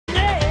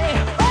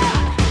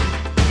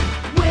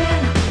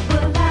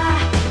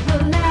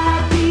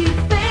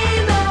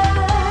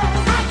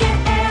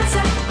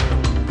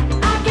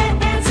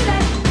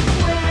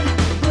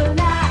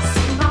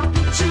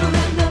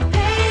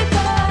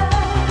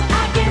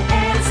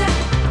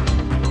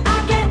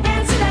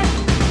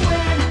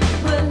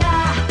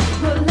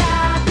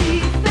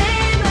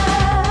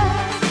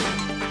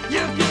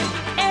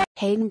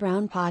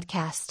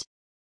Podcast.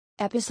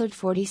 Episode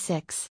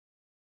 46.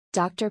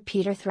 Dr.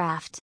 Peter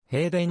Thraft.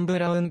 ヘイデン・ブ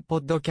ラウン・ポ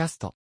ッドキャス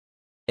ト。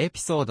エピ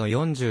ソード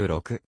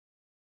46。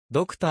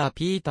ドクター・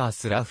ピーター・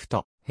スラフ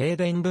ト。ヘイ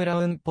デン・ブラ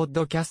ウン・ポッ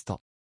ドキャス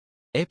ト。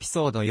エピ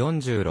ソード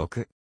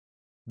46。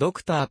ド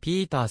クター・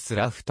ピーター・ス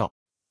ラフト。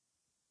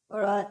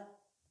Alright,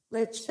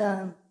 let's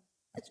try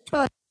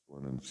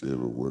one and see if it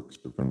works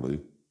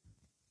differently.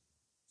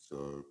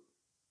 So,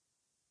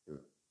 yeah.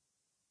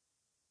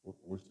 What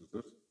voice is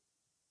this?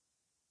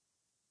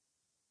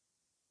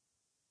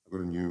 I've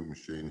got a new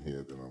machine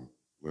here that I'm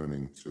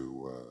learning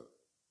to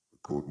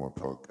record my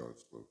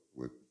podcast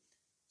with.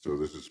 So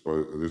this is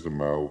a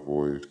male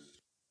voice.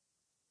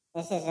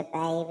 This is a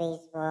baby's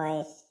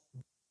voice.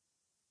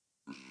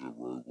 This is a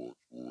robot's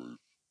voice.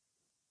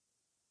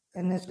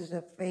 and this is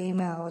a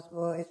female's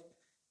voice.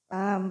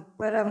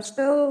 But I'm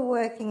still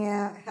working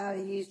out how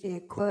to use the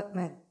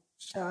equipment.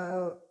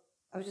 So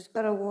I've just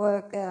got to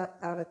work out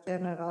how to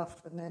turn it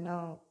off, and then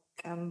I'll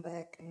come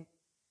back and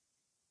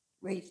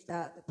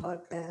restart the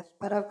podcast.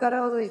 But I've got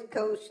all these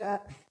cool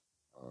stuff.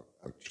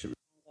 Actually,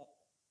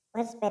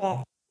 What's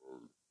better?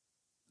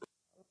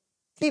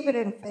 Keep it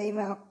in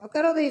female. I've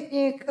got all these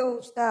new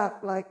cool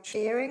stuff like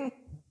cheering,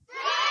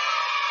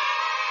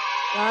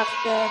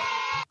 laughter,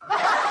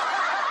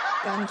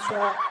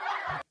 gunshot.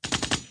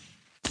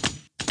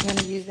 I'm going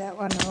to use that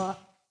one a lot.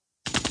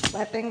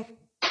 Slapping.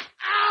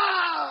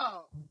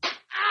 Ow!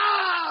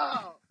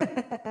 Ow!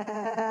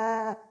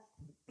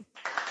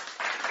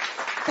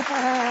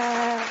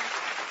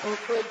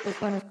 Awkward.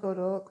 This one is called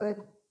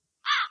awkward.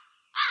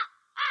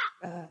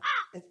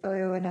 It's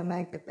probably when I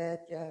make a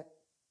bad joke.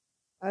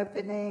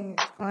 Opening,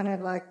 it's kind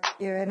of like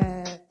you're in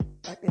a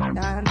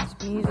dance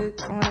music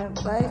kind of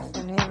place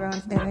and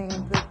everyone's having a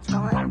good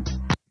time.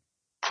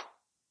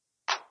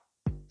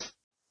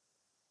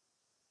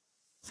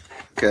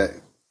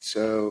 Okay,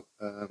 so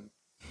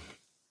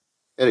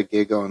had a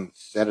gig on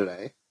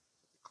Saturday,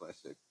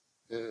 classic.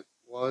 It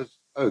was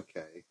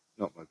okay,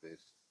 not my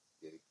best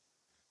gig.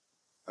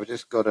 I've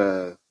just got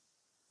to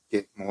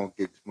get more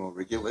gigs more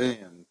regularly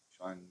and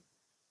try and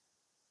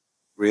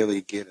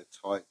really get a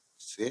tight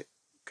set,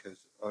 because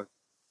I was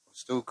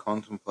still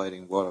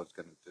contemplating what I was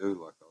going to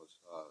do. Like I was,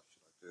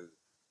 should I do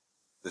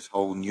this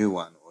whole new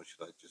one, or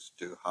should I just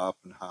do half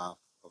and half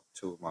of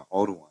two of my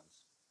older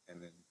ones?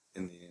 And then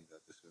in the end, I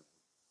just went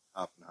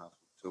half and half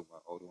of two of my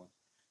older ones.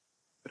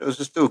 But it was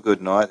still a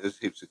good night. There's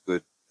heaps of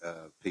good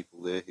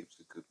people there, heaps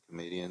of good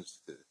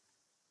comedians to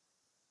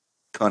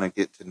kind of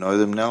get to know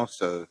them now.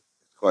 So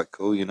it's quite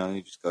cool, you know.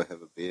 You just go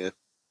have a beer.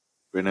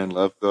 Brennan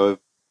Lovegrove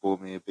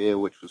bought me a beer,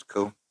 which was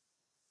cool. I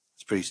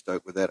was pretty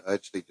stoked with that. I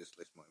actually just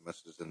left my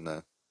missus in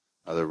the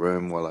other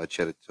room while I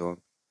chatted to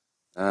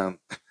him.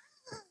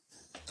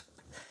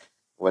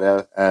 What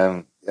else?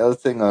 The other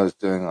thing I was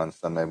doing on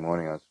Sunday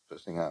morning, I was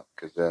pissing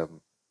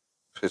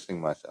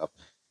myself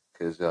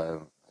because I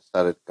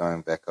started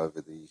going back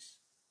over these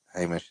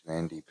Hamish and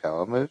Andy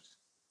power moves,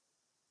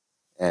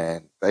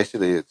 and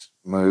basically it's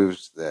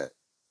moves that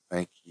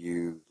make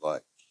you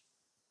like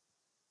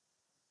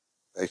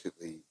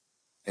basically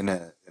in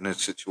a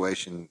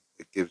situation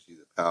it gives you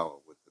the power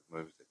with the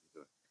moves that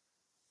you're doing.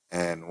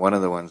 And one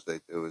of the ones they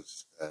do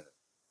is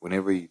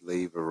whenever you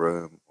leave a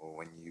room or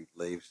when you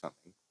leave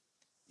something,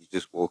 you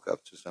just walk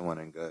up to someone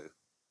and go,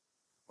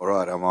 "All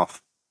right, I'm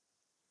off.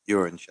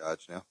 You're in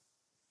charge now."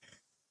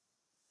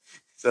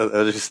 So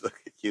they'll just look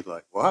at you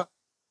like, "What?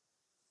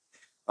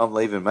 I'm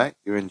leaving, mate.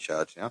 You're in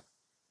charge now."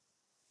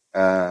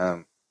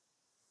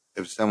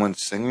 If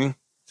someone's singing,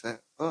 say,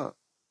 "Oh,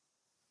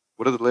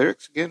 what are the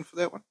lyrics again for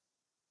that one?"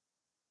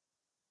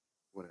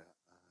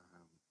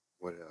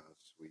 What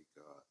else we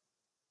got?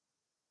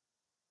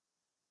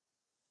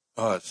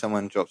 Oh,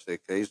 someone drops their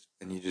keys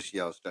and you just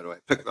yell straight away,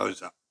 "Pick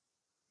those up."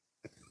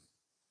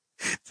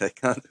 They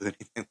can't do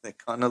anything. They're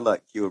kind of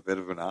like you're a bit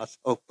of an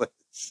asshole, but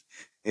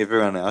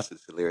everyone else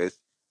is hilarious.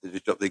 They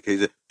just drop their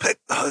keys and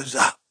pick those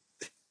up.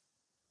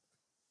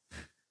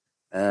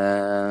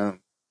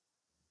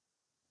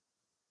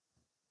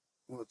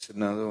 What's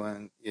another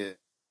one? Yeah,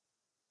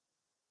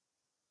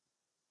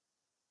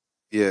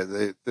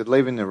 the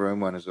leaving the room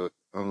one is,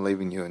 "I'm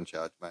leaving you in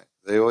charge, mate."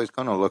 They always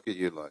kind of look at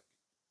you like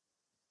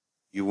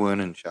you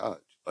weren't in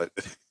charge. Like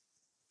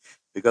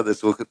they got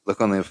this look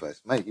on their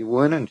face, "Mate, you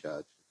weren't in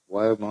charge.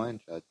 Why am I in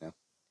charge now?"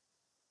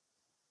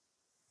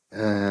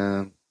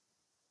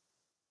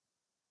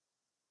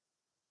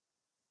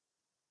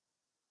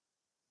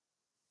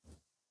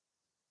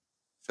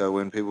 So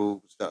when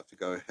people start to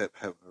go hip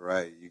hip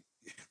hooray,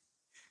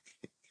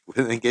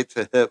 when they get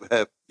to hip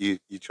hip, you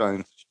try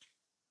and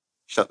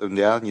shut them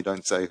down. You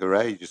don't say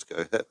hooray. You just go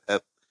hip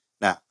hip.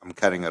 Nah, I'm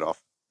cutting it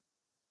off.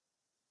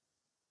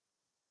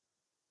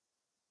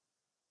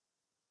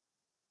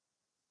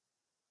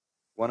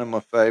 One of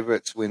my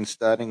favorites when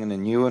starting in a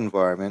new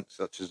environment,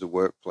 such as the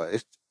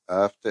workplace,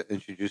 after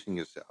introducing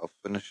yourself,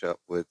 finish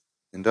up with,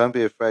 "And don't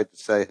be afraid to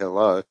say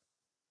hello."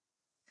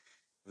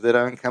 If they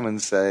don't come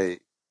and say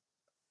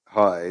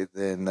hi,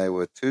 then they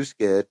were too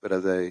scared. But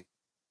if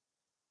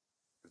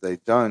they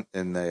don't,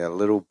 then they are a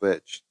little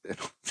bitch.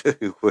 They'll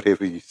do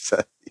whatever you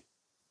say.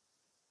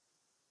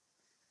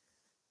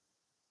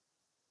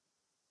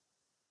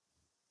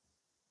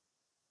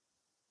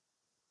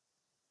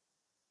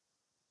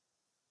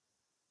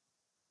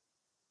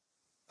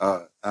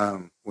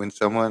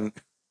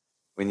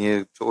 When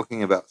you're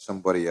talking about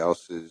somebody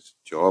else's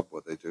job,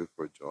 what they do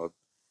for a job,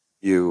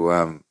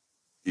 you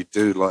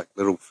do like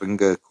little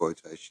finger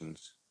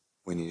quotations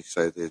when you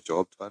say their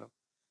job title.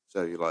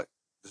 So you're like,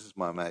 "This is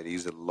my mate.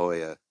 He's a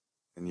lawyer,"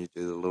 and you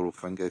do the little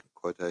finger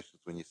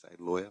quotations when you say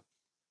lawyer,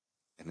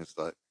 and it's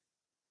like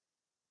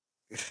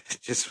it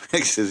just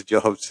makes his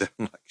job sound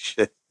like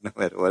shit. No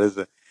matter what is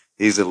it,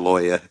 he's a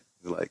lawyer.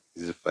 Like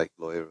he's a fake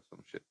lawyer or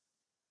some shit.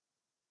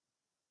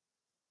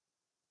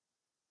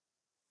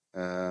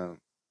 Um,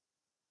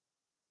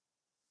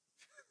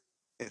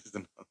 here's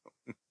another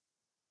one.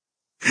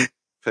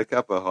 Pick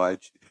up a high,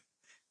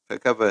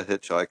 pick up a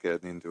hitchhiker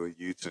and then do a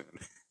U-turn.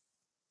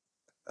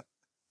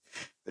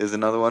 There's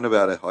another one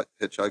about a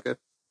hitchhiker.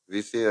 If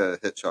you see a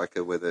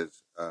hitchhiker with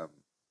his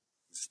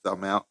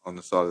thumb out on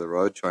the side of the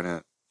road, trying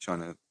to,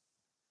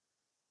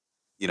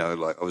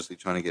 like obviously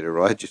trying to get a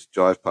ride, just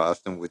drive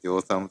past him with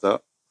your thumbs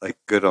up. Like,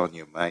 good on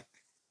you, mate.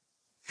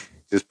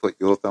 Just put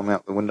your thumb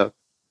out the window.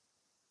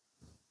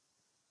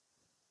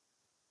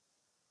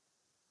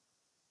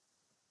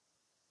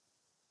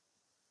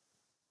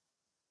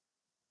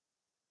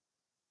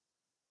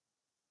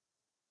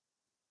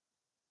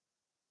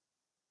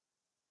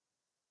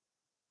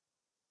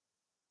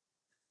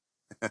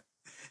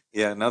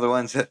 Yeah, another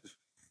one's if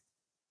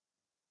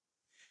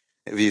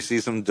you see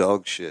some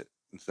dog shit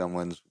and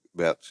someone's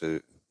about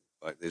to,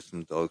 like, there's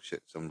some dog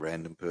shit, some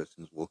random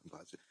person's walking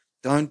past it.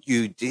 Don't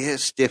you dare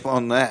step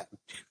on that.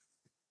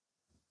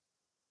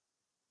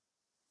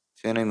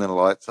 Turning the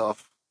lights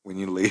off when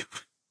you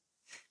leave.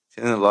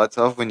 Turning the lights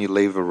off when you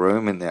leave a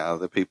room and there are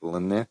other people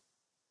in there.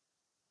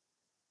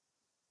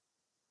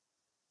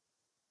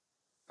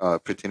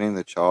 Pretending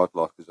the child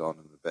lock is on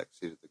in the back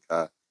seat of the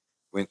car.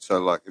 So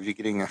like if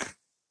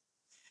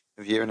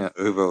you're in an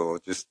Uber or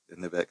just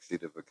in the back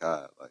seat of a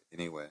car, like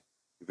anywhere,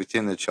 you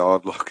pretend the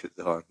child lock is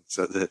on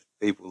so that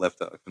people have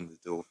to open the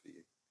door for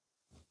you.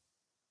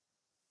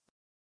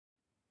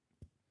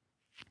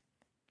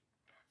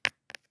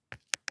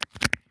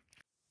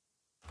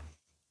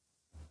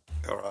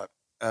 All right.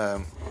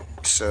 Oh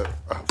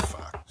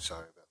fuck,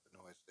 sorry about the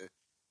noise there.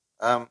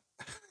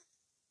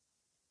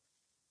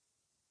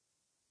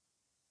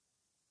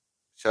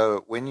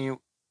 So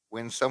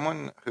when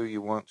someone who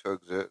you want to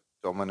exert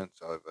dominance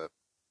over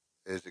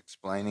is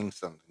explaining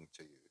something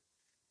to you,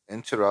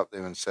 interrupt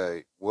them and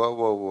say, "Whoa,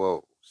 whoa,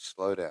 whoa,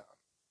 slow down."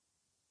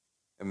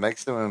 It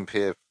makes them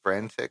appear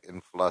frantic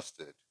and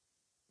flustered.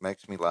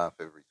 Makes me laugh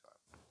every time.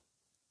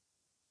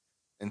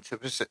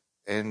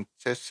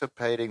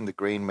 Anticipating the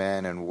green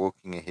man and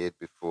walking ahead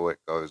before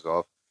it goes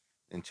off,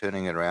 then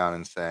turning it around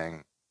and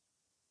saying,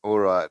 "All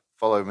right,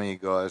 follow me,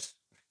 guys."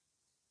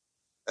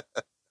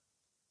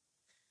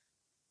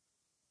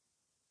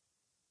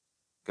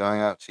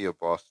 Going up to your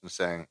boss and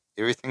saying,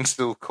 "Everything's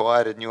still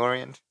quiet in your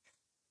end."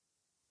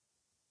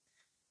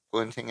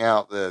 Pointing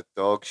out the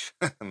dog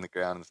shit on the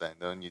ground and saying,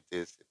 "Don't you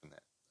dare step in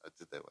that." I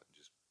did that one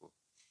just before.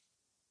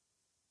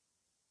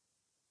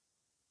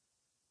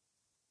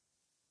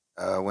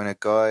 When a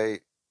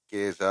guy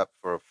gears up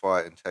for a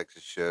fight and takes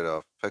his shirt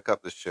off, pick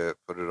up the shirt,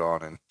 put it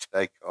on, and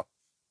take off.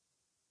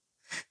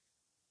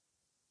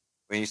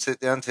 When you sit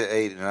down to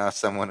eat and ask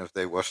someone if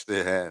they wash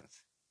their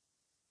hands,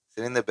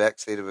 sit in the back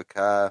seat of a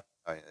car.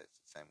 Oh, yeah, it's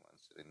the same one.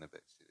 Sit in the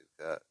back seat of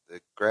a car.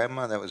 The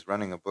grandma that was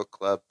running a book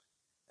club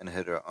and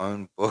had her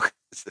own book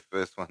is the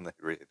first one they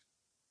read.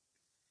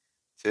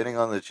 Turning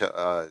on the child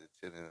lights.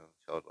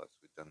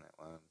 We've done that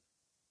one.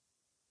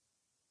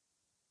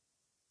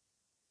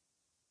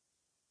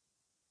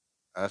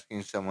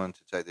 Asking someone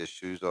to take their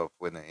shoes off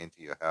when they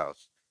enter your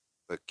house,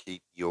 but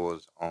keep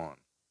yours on.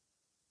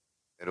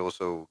 It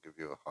also will give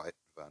you a height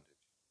advantage.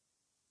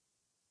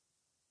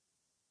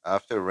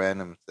 After a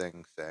random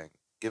thing saying,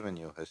 given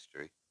your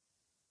history.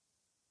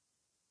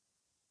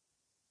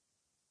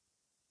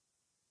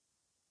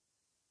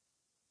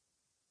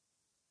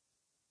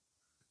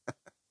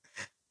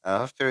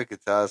 After a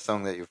guitar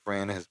song that your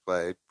friend has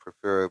played,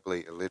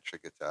 preferably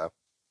electric guitar,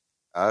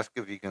 ask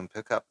if you can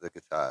pick up the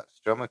guitar.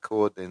 Strum a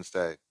chord, then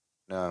say,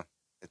 "No,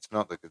 it's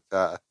not the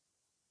guitar."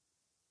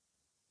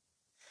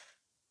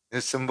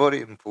 If somebody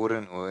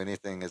important or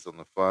anything is on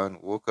the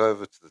phone, walk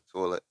over to the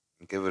toilet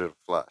and give it a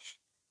flush.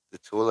 The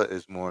toilet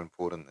is more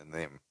important than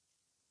them.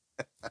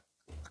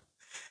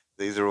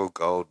 These are all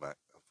gold, mate.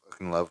 I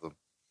fucking love them.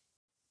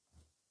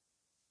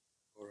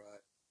 All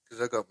right,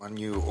 because I got my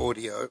new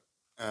audio.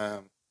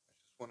 I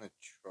just want to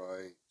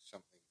try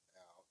something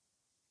out,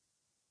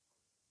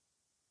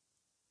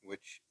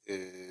 which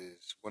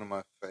is one of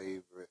my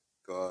favorite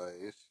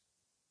guys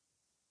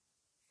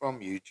from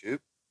YouTube.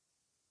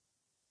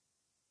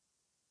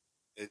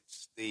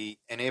 It's the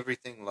And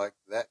Everything Like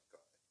That guy.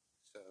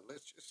 So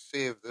let's just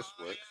see if this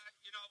works.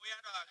 Yeah, we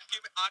had a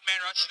few odd man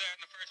rushes there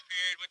in the first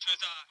period, which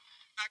was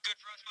not good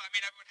for us. But I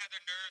mean, everyone had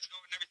their nerves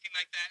going and everything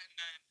like that, and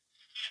then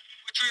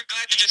which we were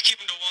glad to just keep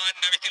them to one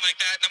and everything like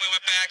that. And then we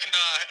went back and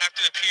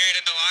after the period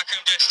in the locker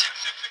room, just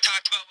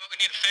talked about what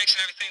we need to fix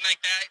and everything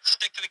like that.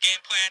 Stick to the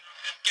game plan,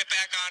 get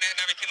back on it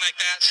and everything like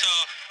that. So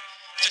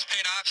just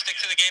paid off. Stick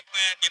to the game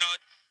plan.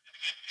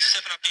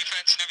 stepping up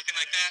defense and everything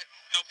like that.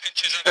 No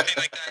pinches, everything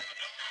like that.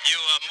 You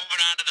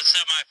moving on to the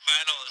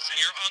semifinals.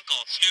 Your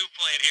uncle Stu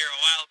played here a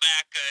while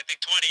back, I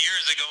think 20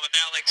 years ago with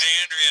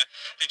Alexandria.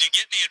 Did you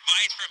get any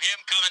advice from him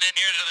coming in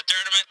here to the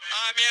tournament?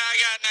 Yeah, I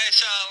got a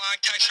nice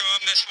long text from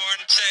him this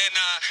morning saying,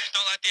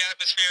 don't let the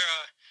atmosphere,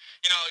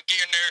 get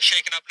your nerves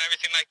shaken up and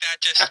everything like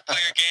that. Just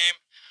play your game,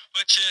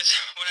 which is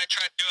what I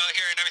try to do out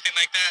here and everything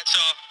like that.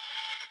 So,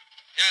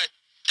 yeah,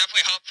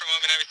 definitely help from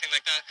him and everything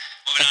like that.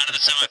 Moving on to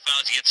the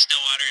semifinals, you get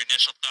Stillwater. Your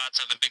initial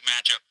thoughts on the big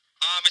matchup?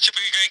 It should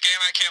be a great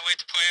game. I can't wait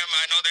to play them.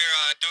 I know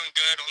they're doing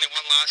good. Only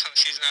one loss on the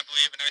season, I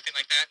believe, and everything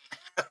like that.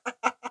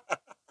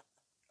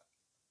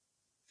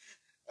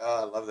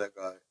 Oh, I love that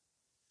guy.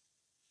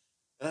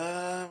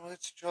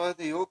 Let's try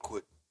the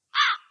awkward.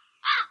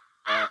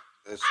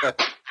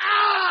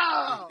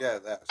 Yeah,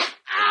 that's.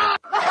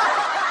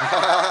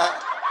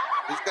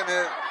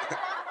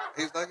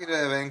 He's lucky to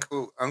have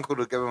uncle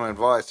to give him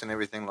advice and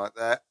everything like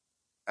that.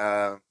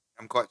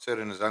 I'm quite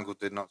certain his uncle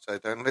did not say,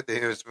 "Don't let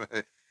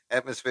the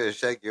atmosphere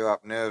shake you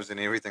up, nerves and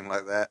everything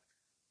like that."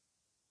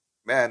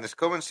 Man, this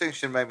comment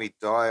section made me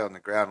die on the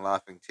ground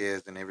laughing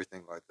tears and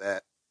everything like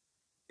that.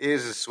 He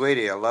is a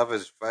sweetie. I love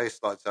his face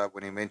lights up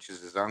when he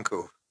mentions his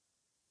uncle.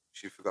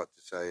 She forgot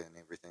to say and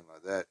everything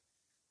like that.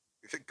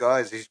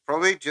 Guys, he's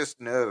probably just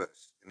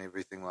nervous and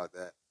everything like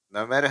that.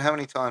 No matter how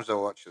many times I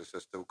watch this, I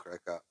still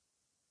crack up.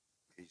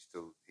 He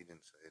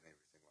didn't say it and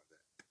everything like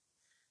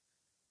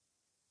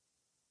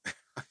that.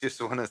 I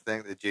just want to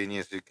thank the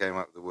genius who came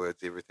up with the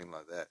words, everything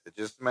like that. It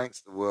just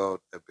makes the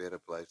world a better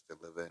place to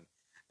live in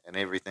and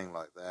everything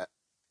like that.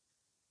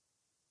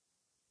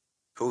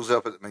 Pulls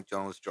up at the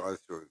McDonald's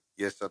drive-thru.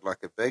 Yes, I'd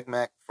like a Big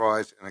Mac,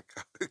 fries, and a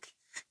Coke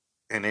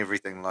and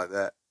everything like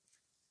that.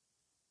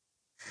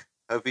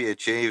 Hope he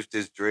achieved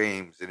his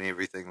dreams and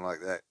everything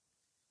like that.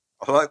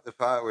 I like the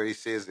part where he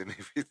says and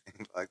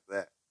everything like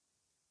that.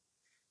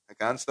 I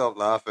can't stop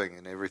laughing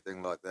and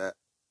everything like that.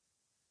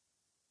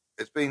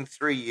 It's been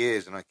 3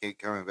 years and I keep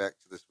coming back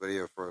to this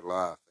video for a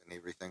laugh and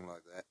everything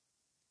like that.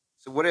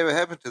 So whatever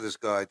happened to this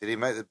guy? Did he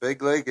make the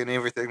big league and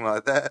everything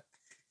like that?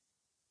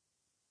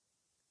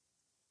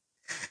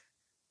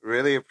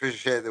 Really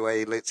appreciate the way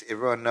he lets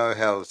everyone know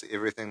how's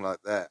everything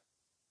like that.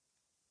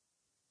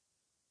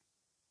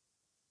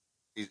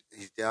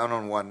 He's down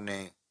on one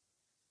knee.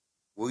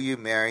 Will you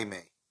marry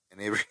me?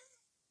 And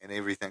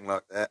everything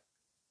like that.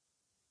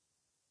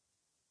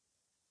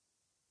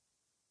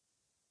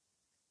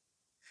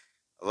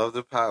 I love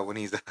the part when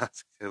he's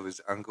asked if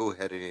his uncle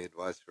had any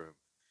advice for him.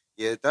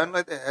 Yeah, don't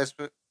let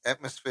the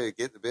atmosphere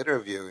get the better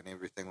of you and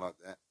everything like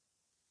that.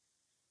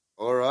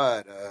 All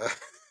right.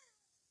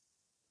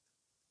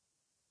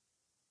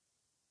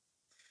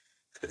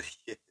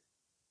 Yeah.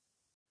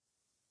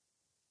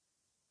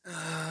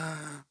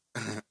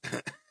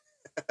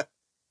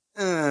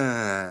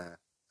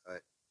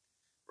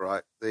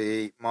 Right,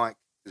 the mic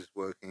is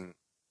working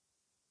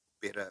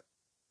better.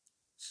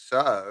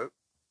 So,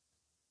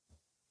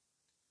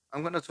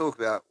 I'm going to talk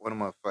about one of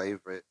my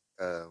favorite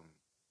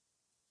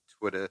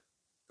Twitter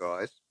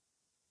guys,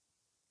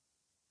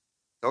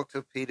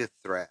 Dr. Peter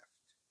Thraft.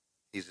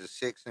 He's a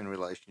sex and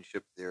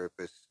relationship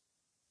therapist,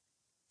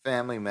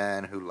 family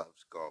man who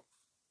loves golf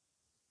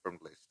from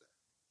Leicester.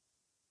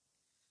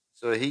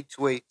 So he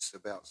tweets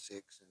about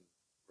sex and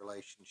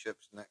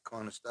relationships and that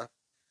kind of stuff.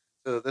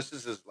 So this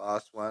is his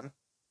last one.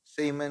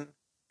 Semen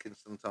can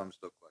sometimes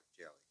look like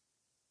jelly.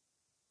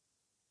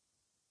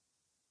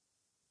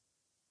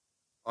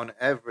 On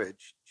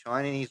average,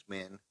 Chinese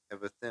men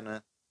have a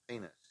thinner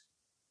penis.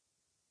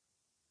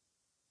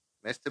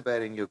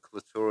 Masturbating your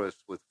clitoris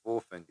with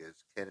 4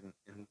 fingers can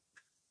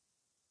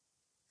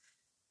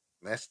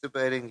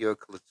Masturbating your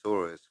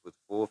clitoris with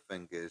 4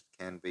 fingers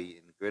can be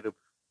incredible.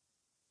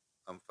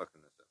 I'm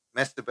fucking this up.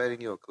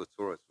 Masturbating your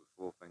clitoris with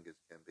 4 fingers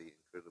can be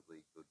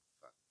incredibly good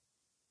fun.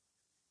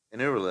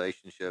 In a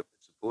relationship,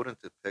 it's important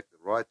to pick the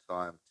right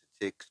time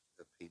to text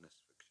a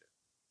penis picture.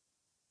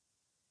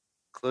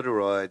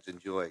 Clitorides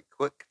enjoy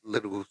quick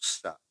little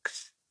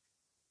sucks.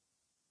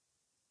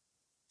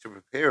 To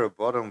prepare a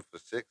bottom for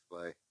sex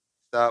play,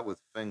 start with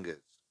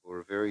fingers or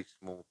a very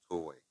small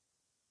toy.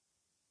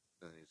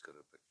 And he's got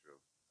a picture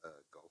of a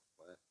golf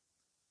player.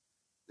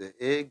 The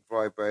egg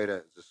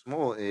vibrator is a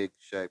small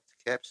egg-shaped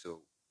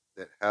capsule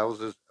that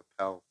houses a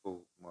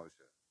powerful motor.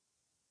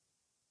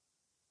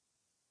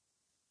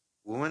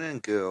 Women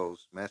and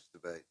girls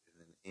masturbate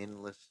in an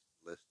endless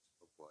list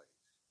of ways.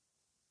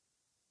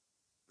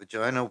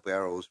 Vaginal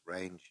barrels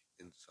range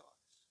in size.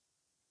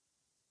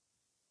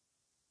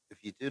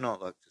 If you do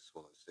not like to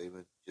swallow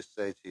semen, just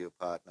say to your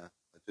partner,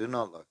 I do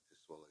not like to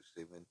swallow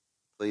semen.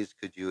 Please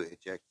could you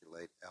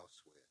ejaculate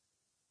elsewhere?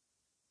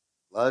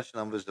 Large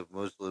numbers of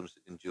Muslims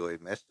enjoy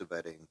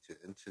masturbating to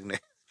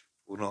internet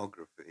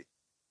pornography.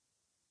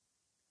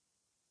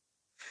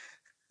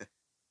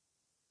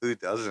 Who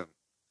doesn't?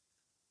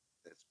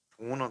 That's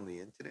porn on the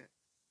internet.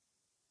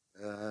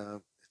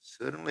 It's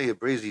certainly a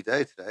breezy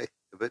day today,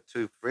 a bit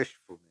too fresh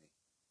for me.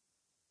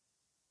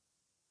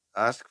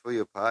 Ask for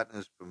your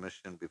partner's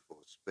permission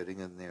before spitting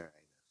in their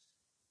anus.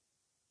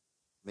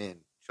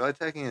 Men, Try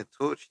taking a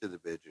torch to the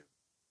bedroom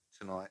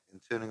tonight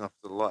and turning off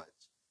the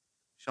lights.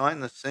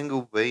 Shine the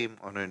single beam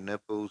on her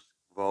nipples,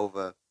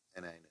 vulva,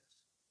 and anus.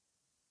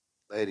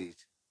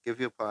 Ladies, give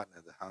your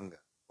partner the hunger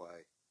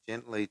by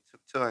gently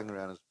tiptoeing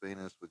around his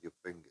penis with your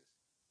fingers.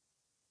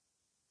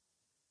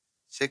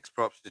 6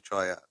 props to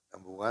try out.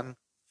 Number 1,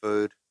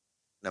 food.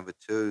 Number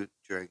 2,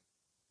 drink.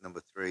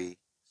 Number 3,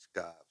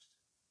 scarves.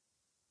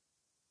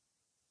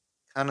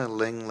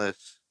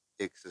 Cunnilingless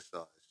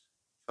exercise.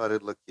 Try to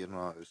lick your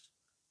nose.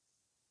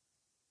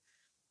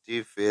 Do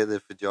you fear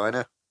the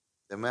vagina?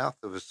 The mouth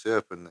of a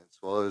serpent that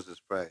swallows its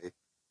prey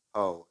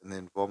whole and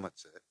then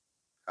vomits it,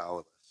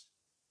 powerless.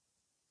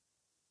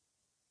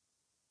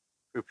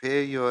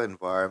 Prepare your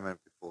environment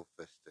before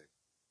fisting.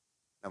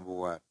 Number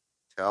 1,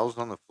 towels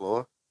on the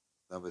floor.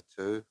 Number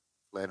 2,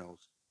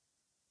 flannels.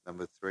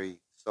 Number 3,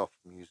 soft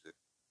music.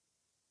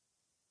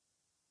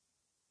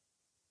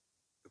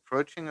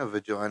 Approaching a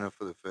vagina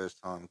for the first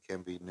time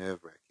can be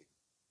nerve-wracking.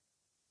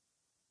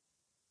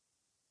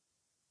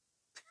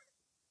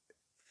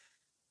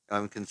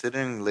 I'm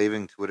considering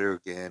leaving Twitter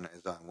again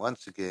as I'm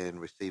once again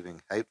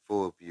receiving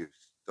hateful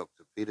abuse.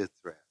 Dr. Peter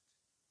Thraft.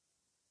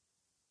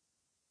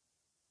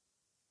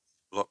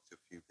 Blocked a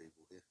few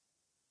people here.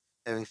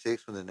 Having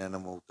sex with an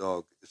animal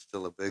dog is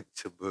still a big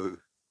taboo.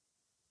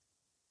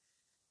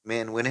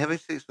 Man, when having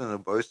sex with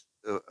an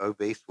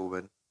obese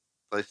woman,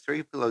 place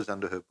 3 pillows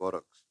under her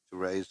buttocks to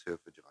raise her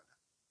vagina.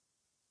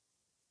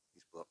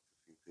 He's blocked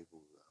a few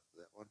people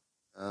after that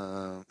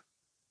one.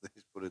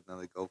 He's put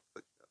another golf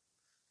picture up.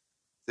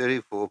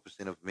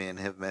 34% of men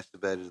have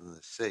masturbated in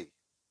the sea.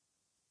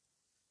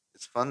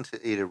 It's fun to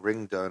eat a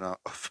ring donut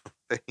off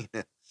a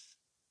penis.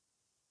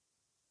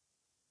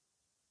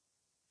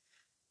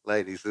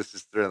 Ladies, this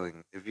is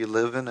thrilling. If you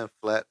live in a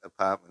flat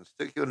apartment,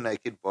 stick your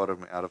naked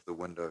bottom out of the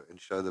window and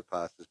show the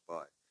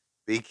passers-by.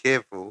 Be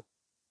careful.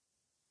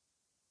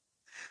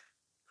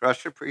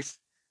 Crush a piece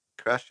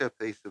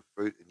of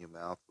fruit in your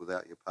mouth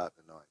without your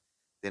partner knowing.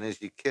 Then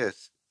as you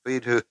kiss,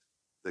 feed her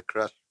the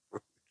crushed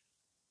fruit.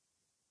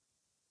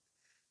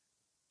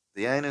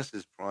 The anus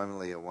is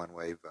primarily a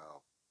one-way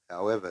valve.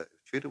 However,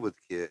 if treated with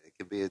care, it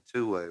can be a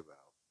two-way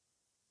valve.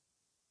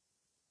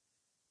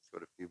 It's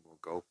got a few more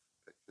golf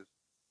pictures.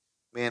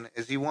 Man,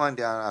 as you wind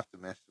down after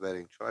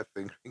masturbating, try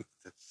fingering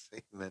the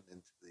semen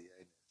into the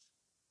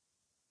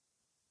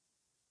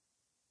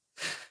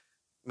anus.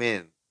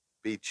 Men,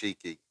 be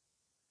cheeky.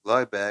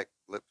 Lie back,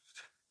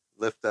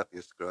 lift up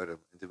your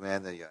scrotum, and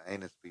demand that your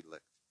anus be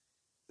licked.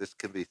 This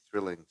can be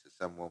thrilling to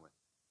some women.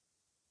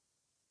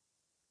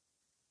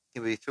 It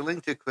can be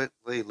thrilling to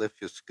quickly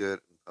lift your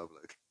skirt in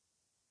public.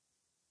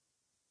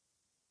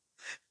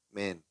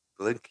 Men,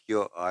 blink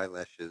your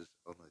eyelashes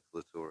on the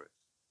clitoris.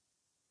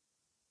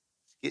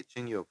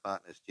 Sketching your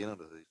partner's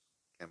genitals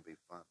can be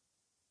fun.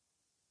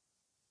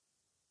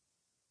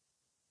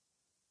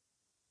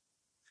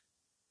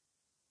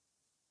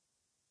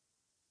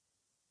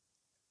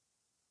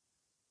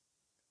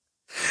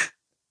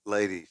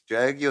 Ladies,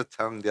 drag your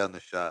tongue down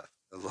the shaft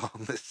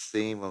along the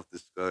seam of the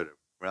scrotum,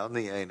 round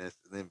the anus,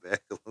 and then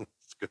back along the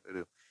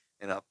scrotum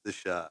and up the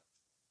shaft.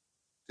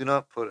 Do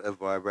not put a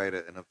vibrator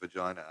in a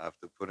vagina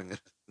after putting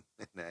it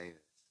in the anus.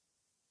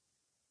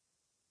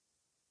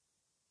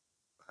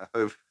 I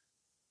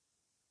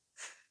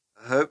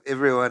hope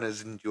everyone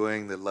is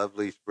enjoying the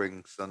lovely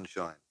spring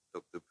sunshine.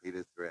 Dr.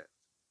 Peter Thraft.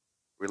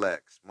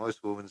 Relax.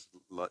 Most women's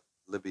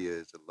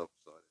libias are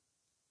lopsided.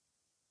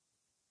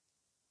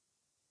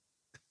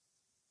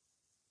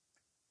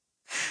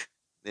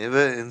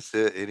 Never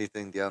insert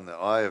anything down the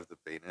eye of the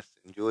penis.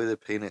 Enjoy the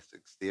penis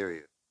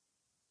exterior.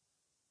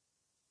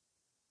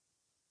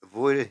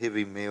 Avoid a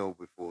heavy meal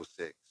before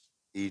sex,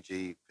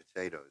 e.g.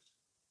 potatoes.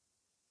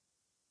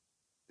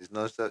 There's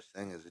no such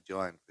thing as a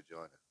giant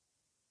vagina.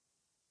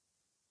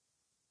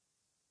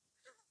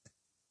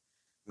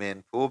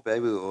 Man, pour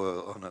baby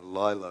oil on a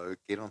lilo,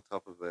 get on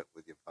top of it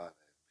with your partner,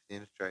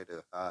 and penetrate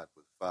her hard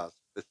with fast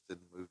piston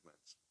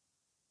movements.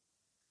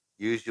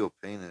 Use your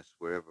penis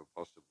wherever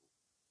possible.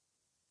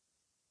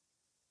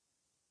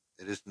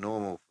 It is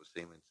normal for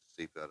semen to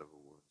seep out of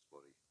a woman's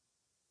body.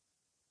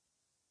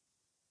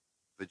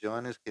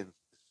 Vaginas can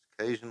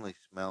occasionally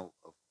smell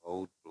of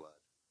old blood.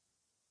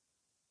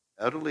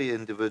 Elderly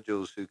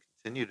individuals who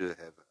continue to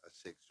have a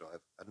sex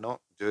drive are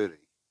not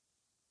dirty.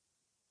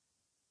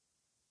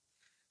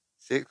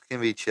 Sex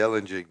can be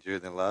challenging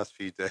during the last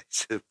few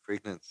days of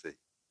pregnancy.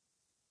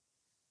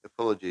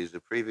 Apologies, the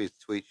previous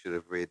tweet should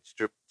have read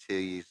strip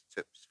tease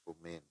tips for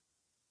men.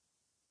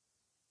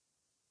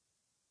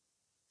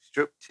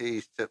 Strip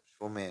tease tips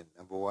for men.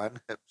 Number 1,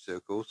 hip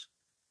circles.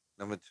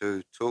 Number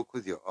 2, talk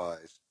with your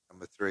eyes.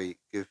 Number 3,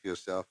 give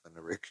yourself an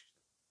erection.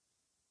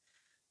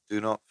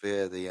 Do not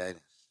fear the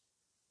anus.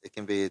 It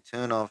can be a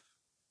turn off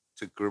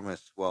to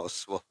grimace while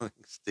swallowing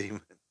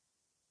semen.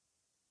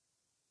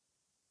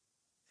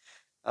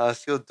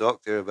 Ask your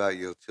doctor about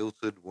your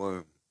tilted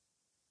womb.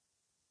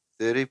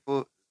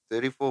 34%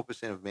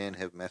 of men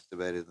have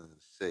masturbated in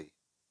the sea.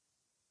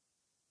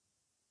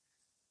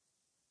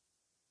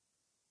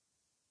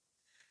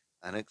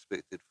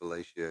 Unexpected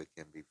fellatio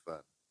can be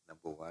fun.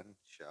 Number 1,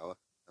 shower.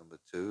 Number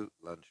 2,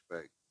 lunch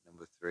break.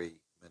 Number 3,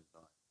 midnight.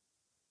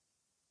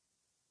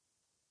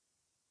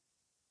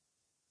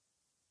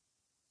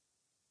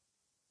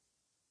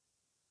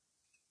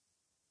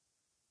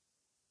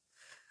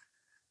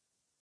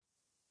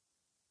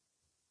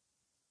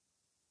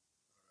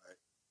 Alright,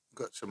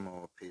 got some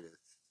more Peter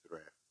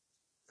Thraft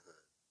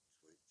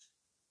tweets.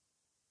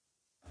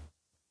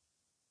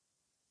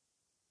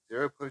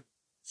 0.7%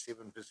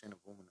 of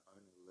women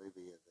own a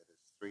labia that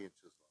is 3 inches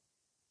long.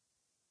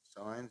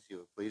 Signs you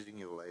are pleasing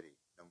your lady.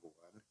 Number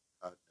 1,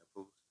 hard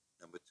nipples.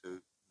 Number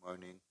 2,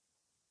 moaning.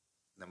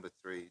 Number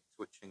 3,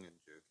 twitching and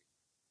jerking.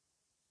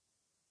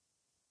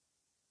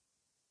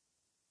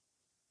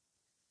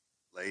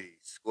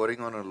 Ladies,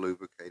 squatting on a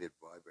lubricated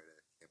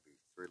vibrator can be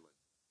thrilling.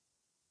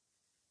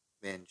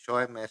 Men,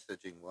 try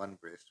massaging one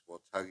breast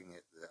while tugging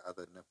at the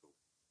other nipple.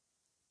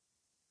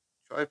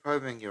 Try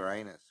probing your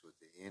anus with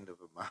the end of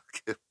a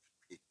marker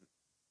pen.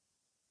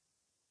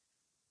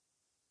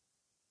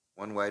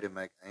 One way to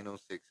make anal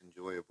sex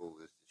enjoyable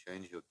is to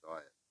change your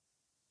diet.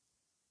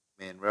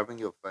 Man, rubbing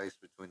your face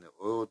between the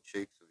oiled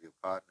cheeks of your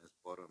partner's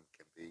bottom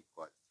can be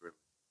quite thrilling.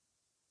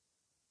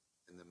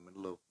 In the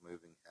middle of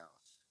moving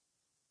house.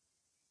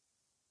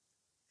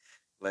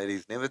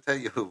 Ladies, never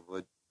take your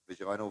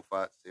vaginal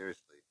farts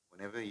seriously.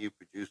 Whenever you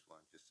produce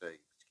one, just say,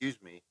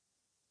 "Excuse me,"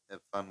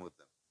 have fun with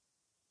them.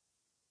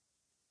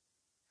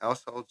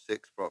 Household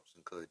sex props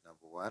include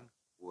number 1,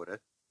 water,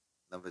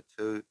 number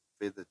 2,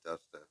 feather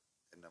duster,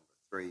 and number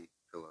 3,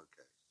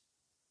 pillowcase.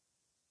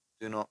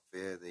 Do not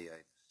fear the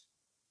anus.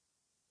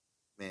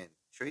 Men,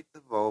 treat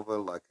the vulva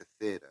like a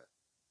theatre.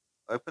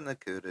 Open the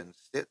curtains,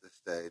 set the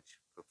stage,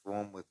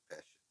 perform with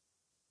passion.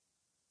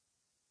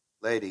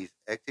 Ladies,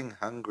 acting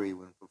hungry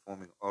when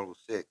performing oral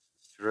sex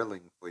is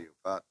thrilling for your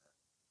partner.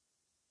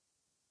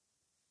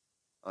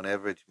 On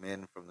average,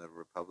 men from the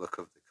Republic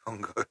of the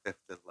Congo have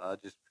the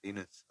largest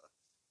penis size.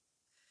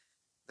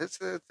 That's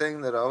the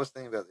thing that I was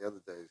thinking about the other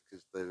day,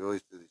 because they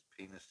always do these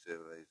penis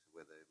surveys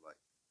where they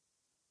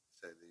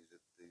say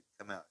these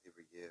come out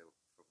every year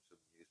from some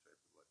newspaper,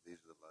 like these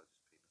are the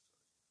largest penis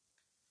size.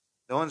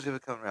 No one's ever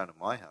come around to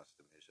my house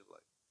to measure,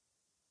 like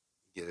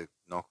get a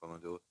knock on the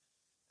door.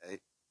 Hey,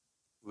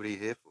 what are you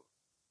here for?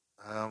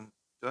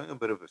 Doing a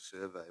bit of a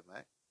survey,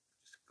 mate.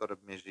 Just got to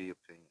measure your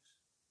penis.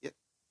 Yep.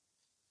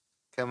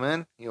 Come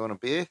in. You want a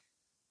beer?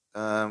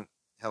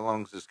 How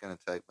long is this going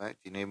to take, mate?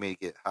 Do you need me to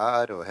get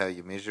hard, or how are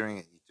you measuring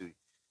it? Do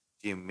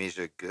you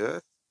measure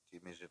girth? Do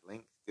you measure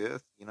length,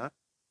 girth?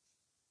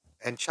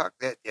 And chuck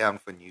that down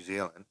for New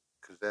Zealand,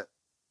 because I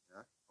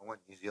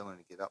want New Zealand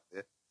to get up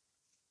there.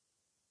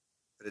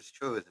 But it's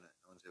true, isn't it?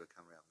 No one's ever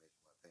come around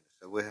measuring my penis.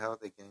 So how are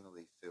they getting all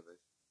these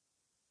surveys?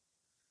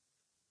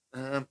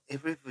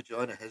 Every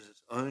vagina has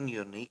its own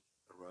unique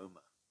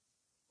aroma.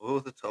 Oil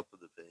the top of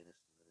the penis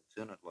and then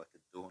turn it like a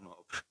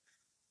doorknob.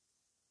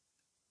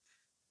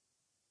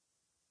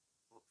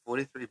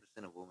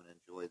 43% of women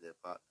enjoy their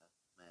partner,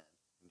 man,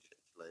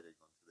 ejaculating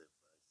onto their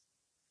face.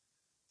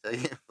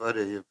 Taking a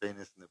photo of your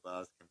penis in the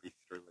bars can be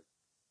thrilling.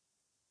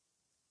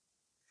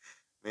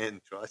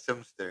 Man, try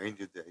some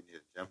stranger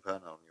danger. Jump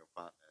out on your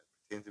partner.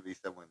 Pretend to be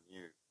someone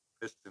new.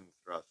 Piston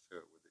thrust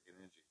her with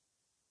energy.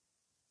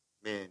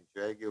 Man,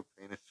 drag your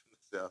penis from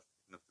the south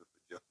end of the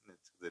vagina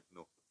to the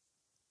north.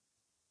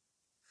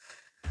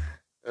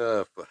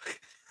 Oh, fuck.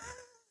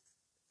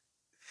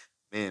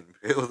 Man,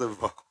 peel the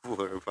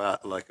vulva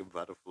apart like a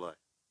butterfly.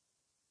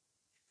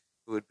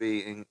 It would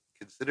be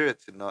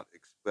inconsiderate to not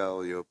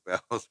expel your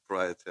bowels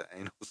prior to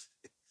anal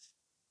sex.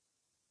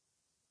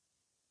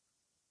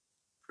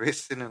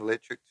 Press an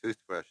electric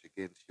toothbrush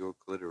against your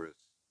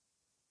clitoris.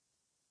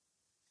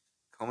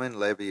 Common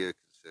labia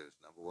concerns.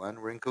 Number 1,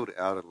 wrinkled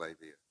outer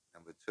labia.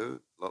 Number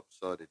 2,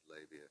 lopsided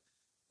labia.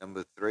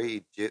 Number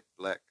 3, jet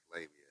black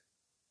labia.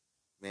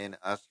 Men,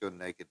 ask your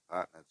naked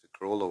partner to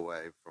crawl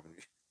away from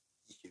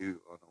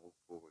you on all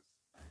fours.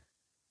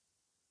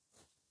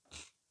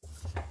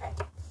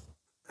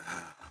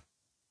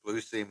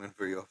 Blue semen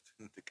very often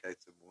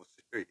indicates a more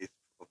serious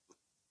problem.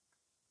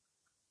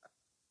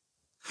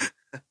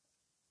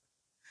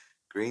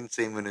 Green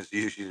semen is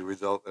usually the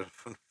result of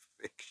an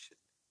infection.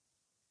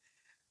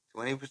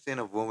 20%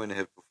 of women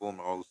have performed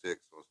oral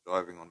sex whilst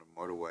driving on the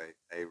motorway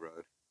A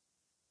road.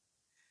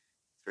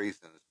 3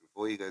 cents.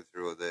 Before you go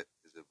through all that,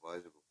 it's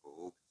advisable for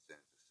all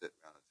concerned to sit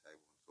around a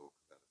table and talk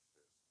about it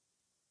first.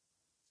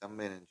 Some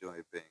men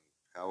enjoy being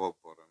power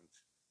bottomed.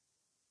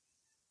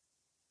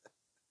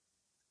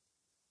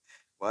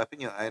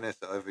 Wiping your anus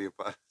over your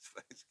partner's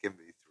face can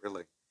be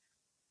thrilling.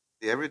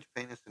 The average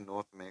penis in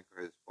North America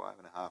is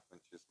 5.5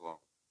 inches long.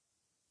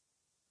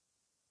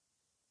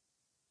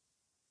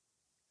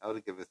 How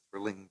to give a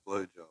thrilling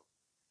blowjob.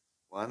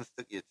 1,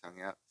 stick your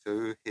tongue out.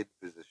 2, head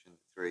position.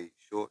 3,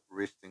 short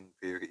resting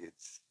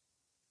periods.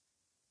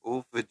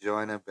 All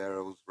vagina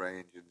barrels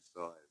range in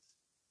size.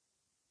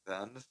 The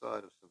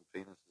underside of some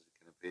penises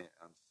can appear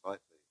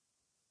unsightly.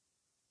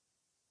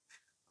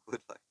 I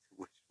would like to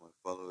wish my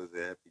followers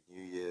a happy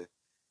new year.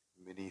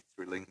 Many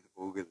thrilling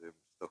orgasms,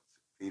 Dr.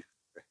 Peter.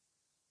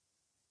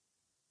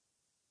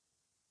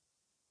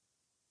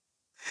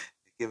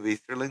 can be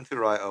thrilling to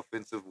write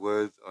offensive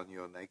words on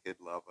your naked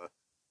lover.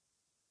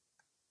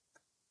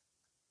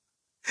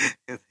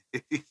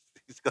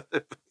 he's got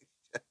a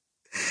picture.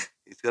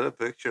 He's got a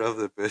picture of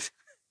the person.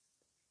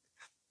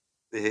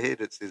 The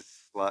head it says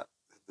slut.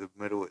 The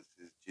middle it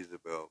says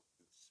Jezebel.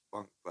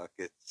 Spunk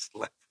bucket,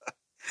 slapper,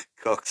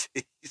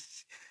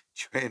 coxies,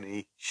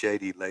 tranny,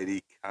 shady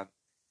lady, cunt,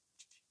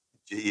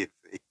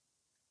 GFE.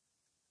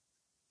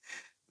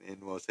 Men,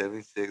 whilst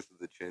having sex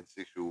with a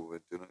transsexual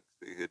woman, do not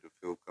expect her to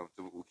feel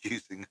comfortable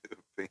using her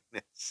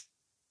penis.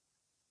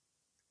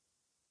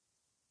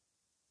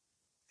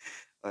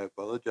 I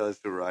apologize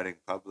for writing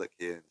public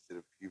here instead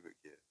of pubic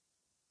here.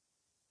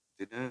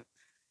 Do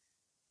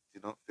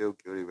not feel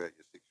guilty about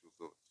your sexual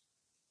thoughts,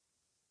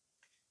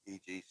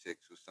 e.g.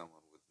 sex with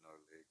someone with no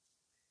legs.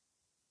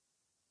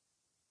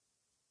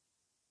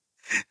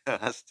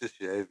 Ask to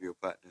shave your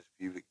partner's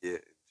pubic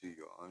hair into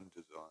your own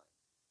design.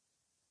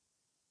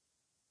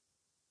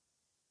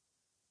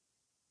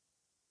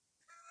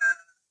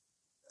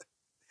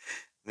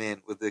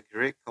 Man, with the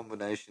correct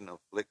combination of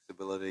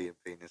flexibility and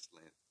penis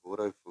length,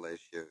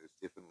 autofellatio is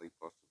definitely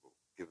possible.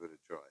 Give it a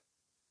try.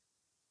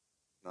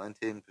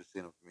 19%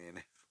 of men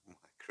have a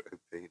micro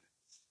penis.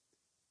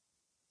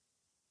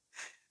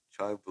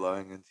 Try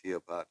blowing into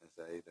your partner's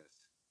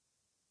anus.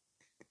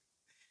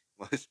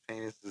 Most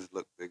penises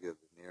look bigger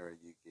the nearer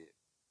you get.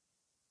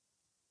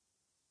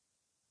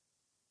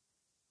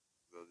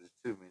 Well, there's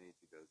too many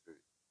to go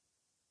through.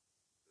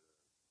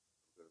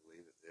 I'm going to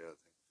leave it there, I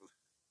think.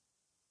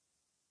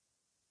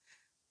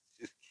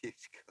 It just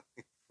keeps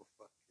going for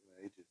fucking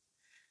ages.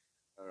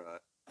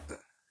 Alright.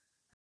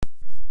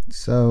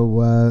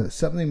 So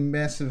something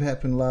massive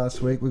happened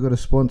last week. We got a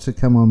sponsor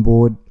come on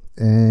board,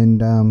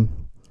 and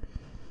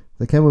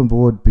they came on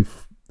board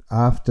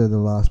after the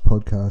last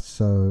podcast.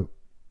 So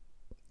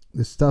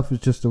the stuff has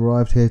just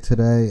arrived here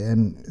today,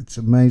 and it's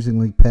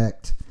amazingly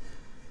packed.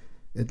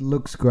 It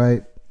looks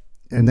great,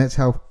 and that's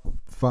how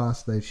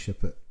fast they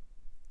ship it.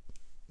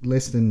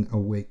 Less than a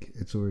week,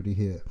 it's already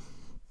here.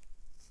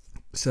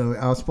 So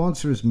our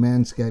sponsor is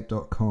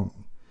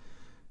manscaped.com.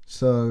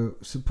 So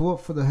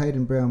support for the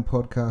Hayden Brown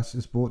podcast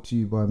is brought to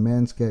you by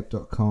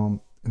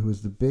manscaped.com, who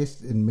is the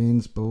best in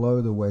men's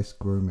below-the-waist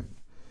grooming.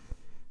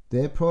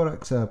 Their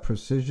products are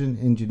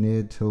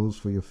precision-engineered tools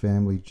for your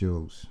family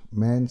jewels.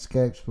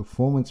 Manscaped's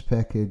Performance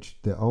Package,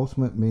 the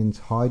ultimate men's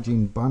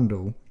hygiene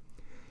bundle.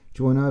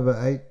 Join over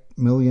 8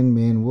 million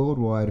men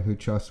worldwide who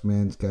trust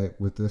Manscaped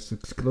with this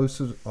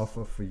exclusive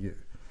offer for you.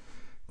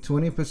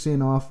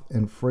 20% off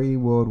and free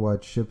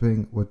worldwide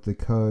shipping with the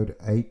code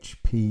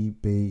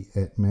HPB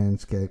at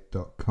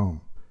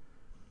manscaped.com.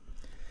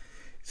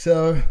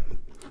 So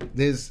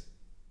there's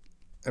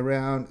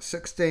around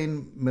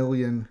 16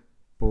 million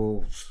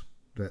balls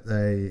that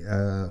they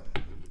are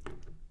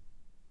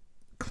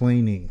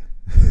cleaning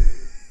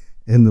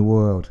in the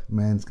world,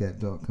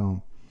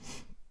 manscaped.com.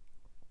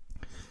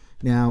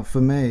 Now for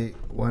me,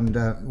 one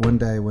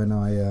day when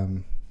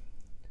I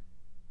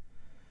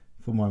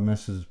for my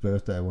missus'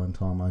 birthday one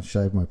time, I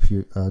shaved my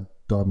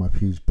dyed my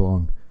pubes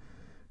blonde,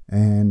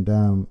 and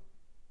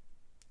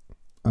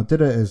I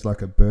did it as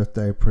like a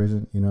birthday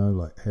present, you know,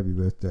 like happy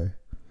birthday.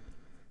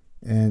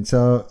 And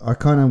so I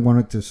kind of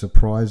wanted to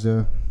surprise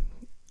her.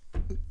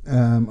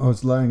 I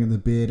was laying in the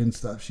bed and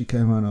stuff. She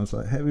came on. I was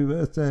like, "Happy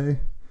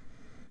birthday!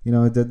 You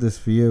know, I did this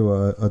for you.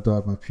 I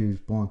dyed my pubes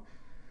blonde."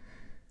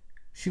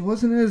 She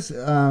wasn't as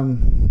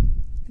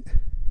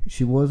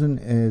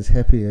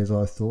happy as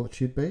I thought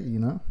she'd be, you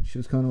know. She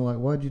was kind of like,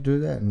 "Why'd you do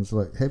that?" And it's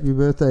like, "Happy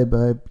birthday,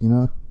 babe, you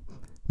know,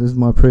 this is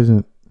my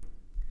present."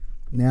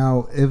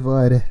 Now, if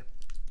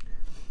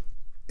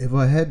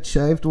I had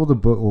shaved all the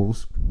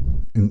balls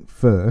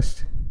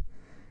first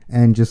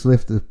and just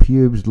left the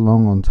pubes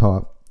long on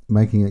top,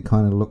 making it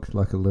kind of look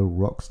like a little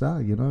rock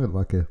star, you know,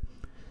 like a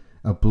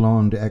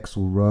blonde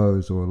Axl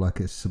Rose or like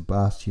a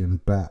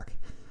Sebastian Bach,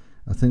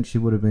 I think she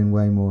would have been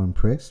way more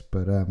impressed.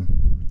 But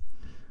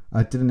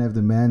I didn't have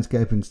the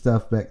manscaping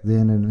stuff back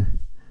then, and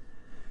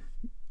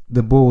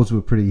the balls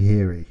were pretty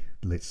hairy,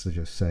 let's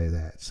just say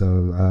that.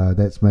 So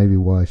that's maybe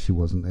why she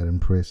wasn't that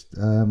impressed.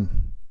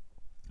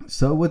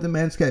 So with the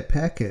Manscaped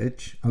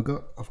package, I've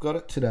got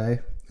it today.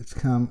 It's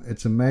come.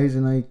 It's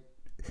amazingly.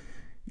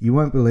 You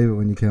won't believe it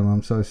when you come.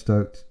 I'm so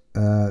stoked.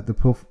 The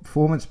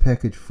Performance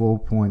Package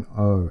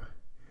 4.0.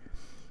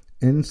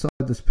 Inside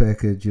this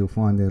package, you'll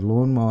find their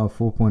Lawnmower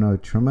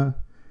 4.0 trimmer,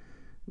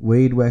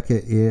 Weed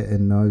Whacker ear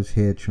and nose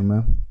hair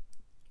trimmer,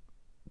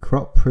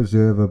 Crop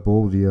Preserver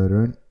ball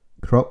deodorant,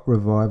 Crop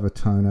Reviver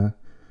toner,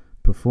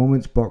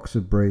 Performance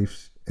boxer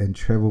briefs, and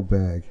travel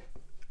bag.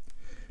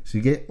 So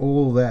you get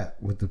all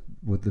that with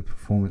the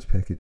Performance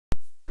Package.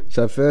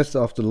 So first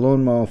off, the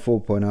Lawnmower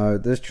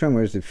 4.0. This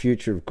trimmer is the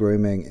future of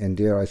grooming, and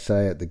dare I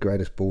say it, the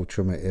greatest ball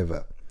trimmer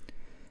ever.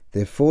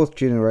 Their 4th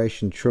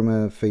generation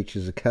trimmer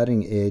features a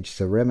cutting edge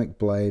ceramic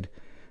blade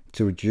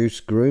to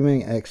reduce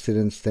grooming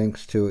accidents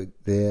thanks to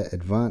their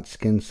advanced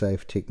skin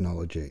safe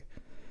technology.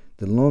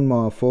 The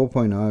Lawnmower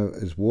 4.0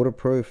 is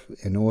waterproof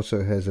and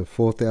also has a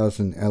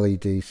 4000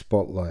 LED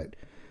spotlight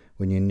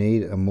when you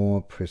need a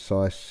more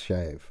precise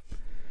shave.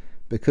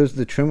 Because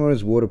the trimmer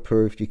is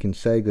waterproof, you can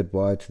say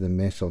goodbye to the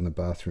mess on the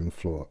bathroom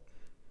floor.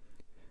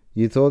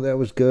 You thought that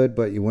was good,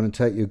 but you want to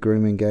take your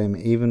grooming game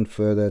even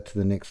further to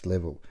the next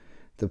level.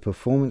 The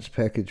Performance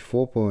Package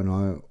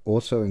 4.0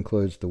 also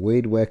includes the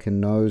Weed Whacker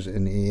nose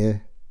and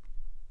ear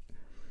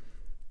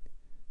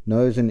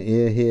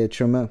hair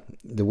trimmer.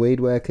 The Weed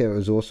Whacker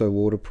is also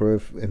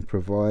waterproof and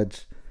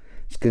provides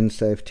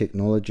skin-safe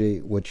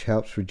technology which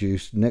helps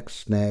reduce nicks,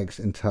 snags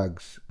and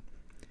tugs.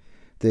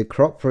 Their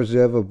Crop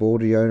Preserver Ball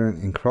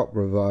Deodorant and Crop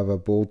Reviver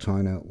Ball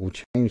Toner will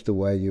change the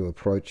way you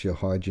approach your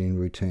hygiene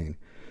routine.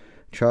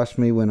 Trust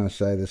me when I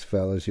say this,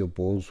 fellas, your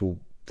balls will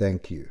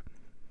thank you.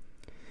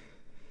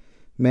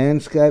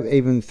 Manscaped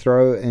even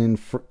throw in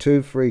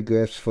 2 free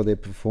gifts for their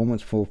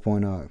Performance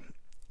 4.0.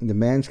 The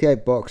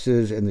Manscaped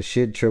boxes and the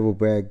Shed Travel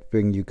Bag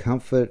bring you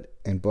comfort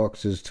and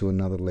boxes to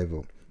another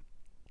level.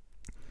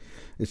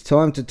 It's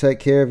time to take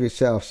care of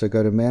yourself, so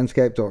go to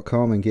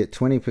manscaped.com and get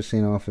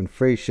 20% off and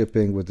free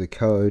shipping with the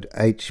code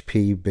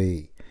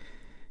HPB.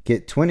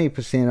 Get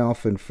 20%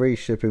 off and free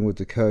shipping with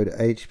the code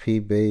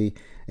HPB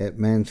at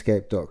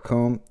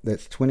manscaped.com.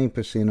 That's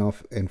 20%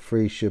 off and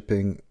free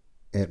shipping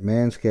at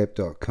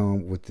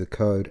manscaped.com with the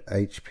code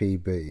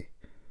HPB.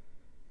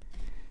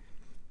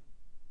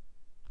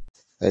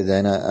 Hey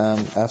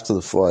Dana, after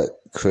the fight,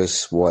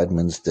 Chris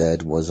Weidman's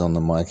dad was on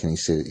the mic and he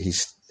said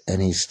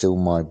he's still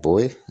my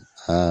boy.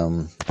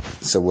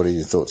 So what are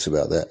your thoughts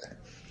about that?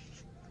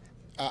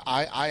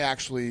 I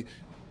actually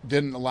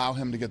didn't allow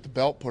him to get the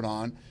belt put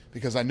on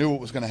because I knew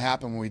what was going to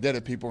happen when we did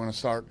it. People were going to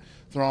start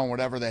throwing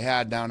whatever they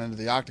had down into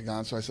the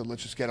octagon. So I said,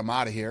 let's just get him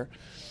out of here.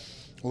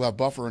 We'll have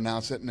Buffer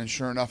announce it. And then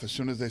sure enough, as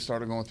soon as they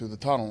started going through the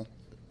tunnel,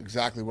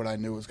 exactly what I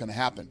knew was going to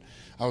happen.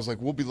 I was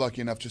like, we'll be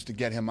lucky enough just to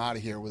get him out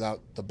of here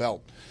without the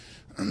belt.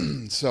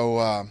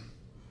 So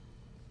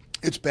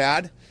it's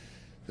bad.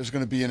 There's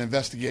going to be an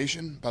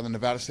investigation by the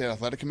Nevada State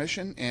Athletic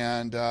Commission,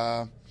 and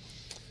there's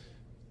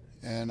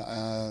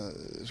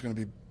going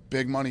to be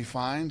big money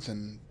fines,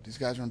 and these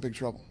guys are in big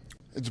trouble.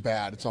 It's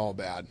bad. It's all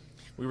bad.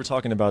 We were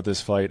talking about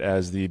this fight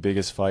as the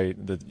biggest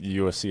fight that the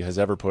UFC has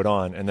ever put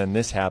on, and then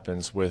this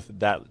happens with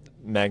that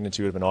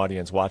magnitude of an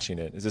audience watching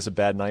it. Is this a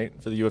bad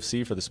night for the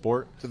UFC, for the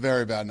sport? It's a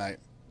very bad night.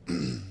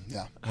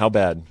 Yeah. How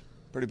bad?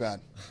 Pretty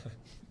bad.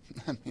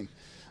 I mean,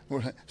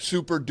 we're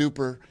super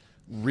duper,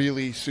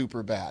 really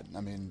super bad.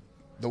 I mean,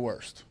 the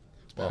worst.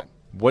 It's bad. Well,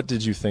 what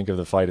did you think of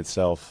the fight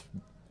itself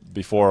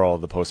before all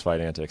the post-fight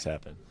antics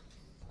happened?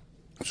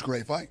 It's a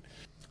great fight.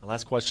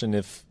 Last question,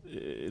 if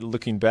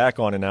looking back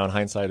on it now, in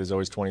hindsight is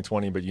always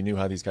 20/20, but you knew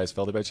how these guys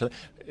felt about each other.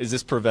 Is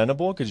this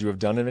preventable? Could you have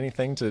done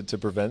anything to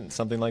prevent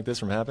something like this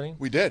from happening?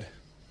 We did.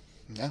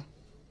 Yeah,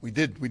 we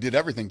did. We did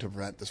everything to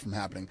prevent this from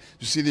happening.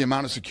 Did you see the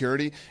amount of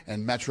security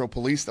and Metro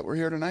Police that were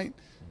here tonight?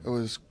 It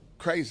was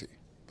crazy,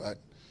 but it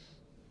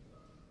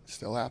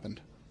still happened.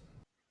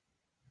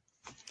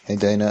 Hey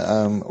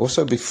Dana,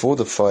 also before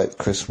the fight,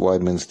 Chris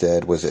Weidman's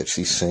dad was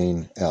actually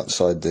seen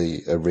outside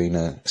the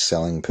arena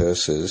selling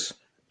purses.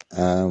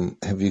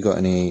 Have you got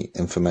any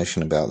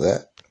information about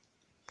that?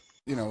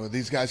 You know, are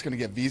these guys going to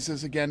get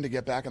visas again to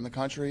get back in the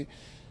country?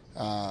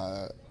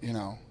 You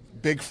know,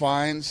 big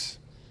fines.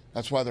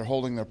 That's why they're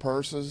holding their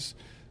purses.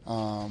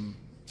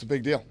 It's a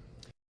big deal.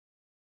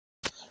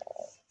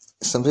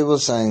 Some people are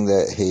saying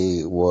that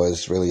he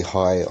was really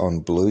high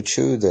on Blue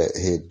Chew that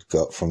he'd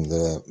got from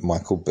the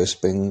Michael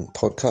Bisping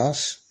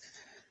podcast.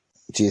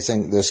 Do you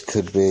think this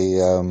could be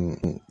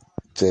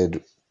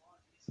did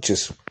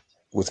just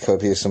with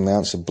copious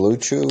amounts of Blue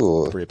Chew,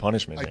 or for a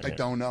punishment? I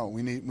don't know.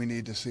 We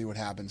need to see what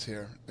happens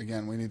here.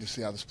 Again, we need to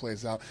see how this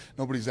plays out.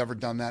 Nobody's ever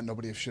done that.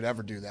 Nobody should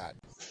ever do that.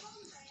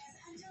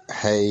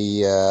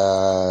 Hey,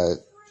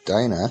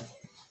 Dana.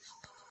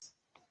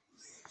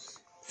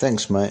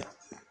 Thanks, mate.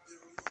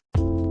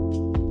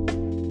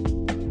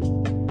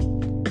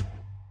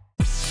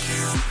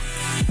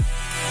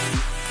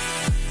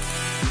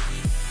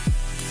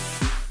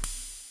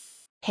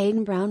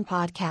 Hayden Brown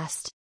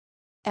Podcast.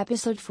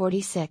 Episode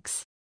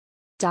 46.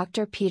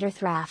 Dr. Peter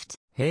Thraft.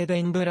 ヘイデ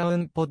ン・ブラウ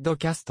ン・ポッド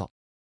キャスト。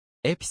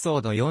エピソ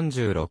ード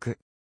46。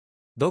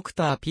ドク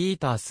ター・ピー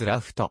ター・スラ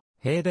フト。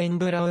ヘイデン・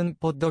ブラウン・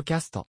ポッドキャ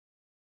スト。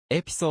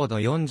エピソード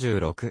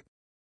46。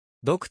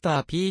ドクタ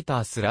ー・ピータ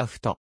ー・スラフ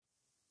ト。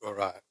All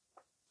right.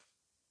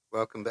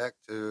 Welcome back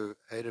to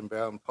Hayden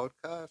Brown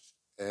Podcast.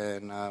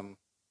 And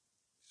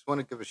just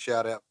want to give a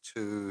shout out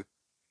to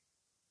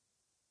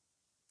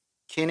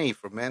Kenny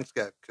from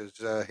Manscaped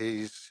because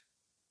he's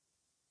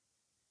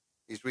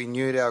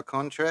renewed our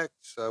contract,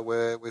 so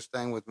we're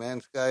staying with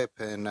Manscaped,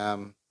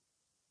 and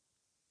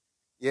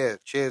yeah,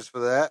 cheers for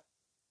that.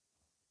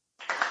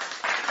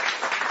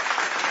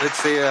 Let's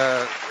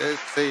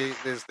see,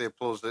 there's the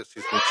applause. Let's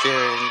see some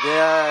cheering.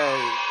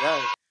 Yay,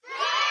 yay.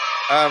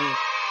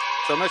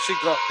 So I've actually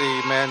got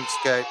the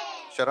Manscaped.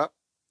 Shut up.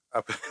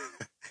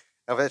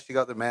 I've actually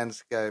got the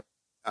Manscaped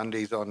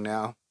undies on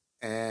now,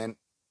 and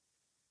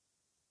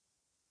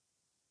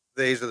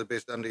these are the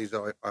best undies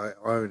I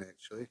own,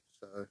 actually.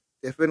 So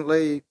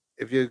definitely,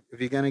 if you're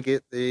going to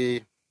get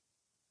the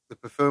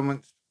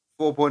Performance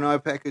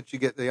 4.0 package, you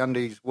get the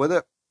undies with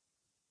it.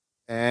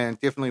 and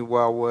definitely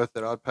well worth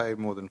it. I'd pay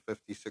more than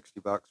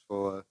 $50-$60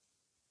 for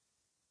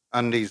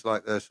undies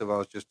like this if I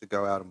was just to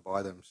go out and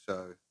buy them.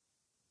 So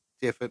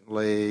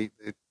definitely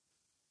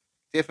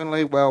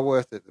well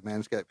worth it, the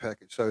Manscaped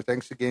package. So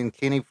thanks again,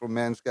 Kenny from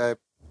Manscaped.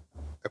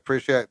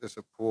 Appreciate the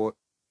support,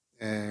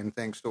 and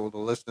thanks to all the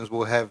listeners.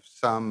 We'll have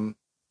some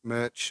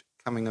merch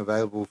coming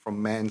available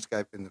from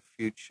Manscaped in the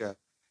future.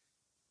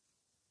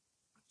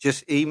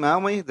 Just email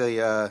me.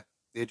 The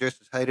address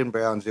is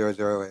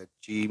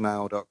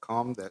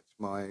haydenbrown00@gmail.com. That's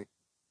my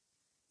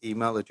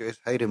email address,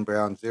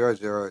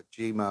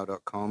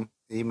 haydenbrown00@gmail.com.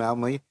 Email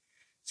me.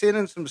 Send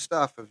in some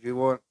stuff if you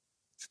want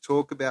to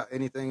talk about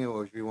anything,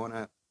 or if you want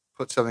to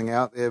put something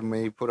out there,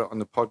 me put it on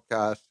the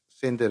podcast,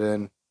 send it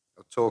in.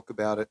 I'll talk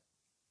about it.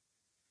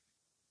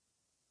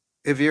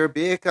 If you're a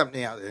beer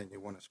company out there and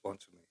you want to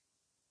sponsor me,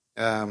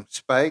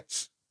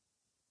 Spates,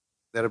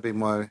 that'll be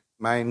my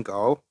main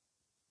goal.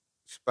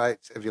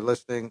 Spates, if you're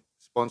listening,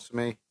 sponsor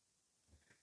me.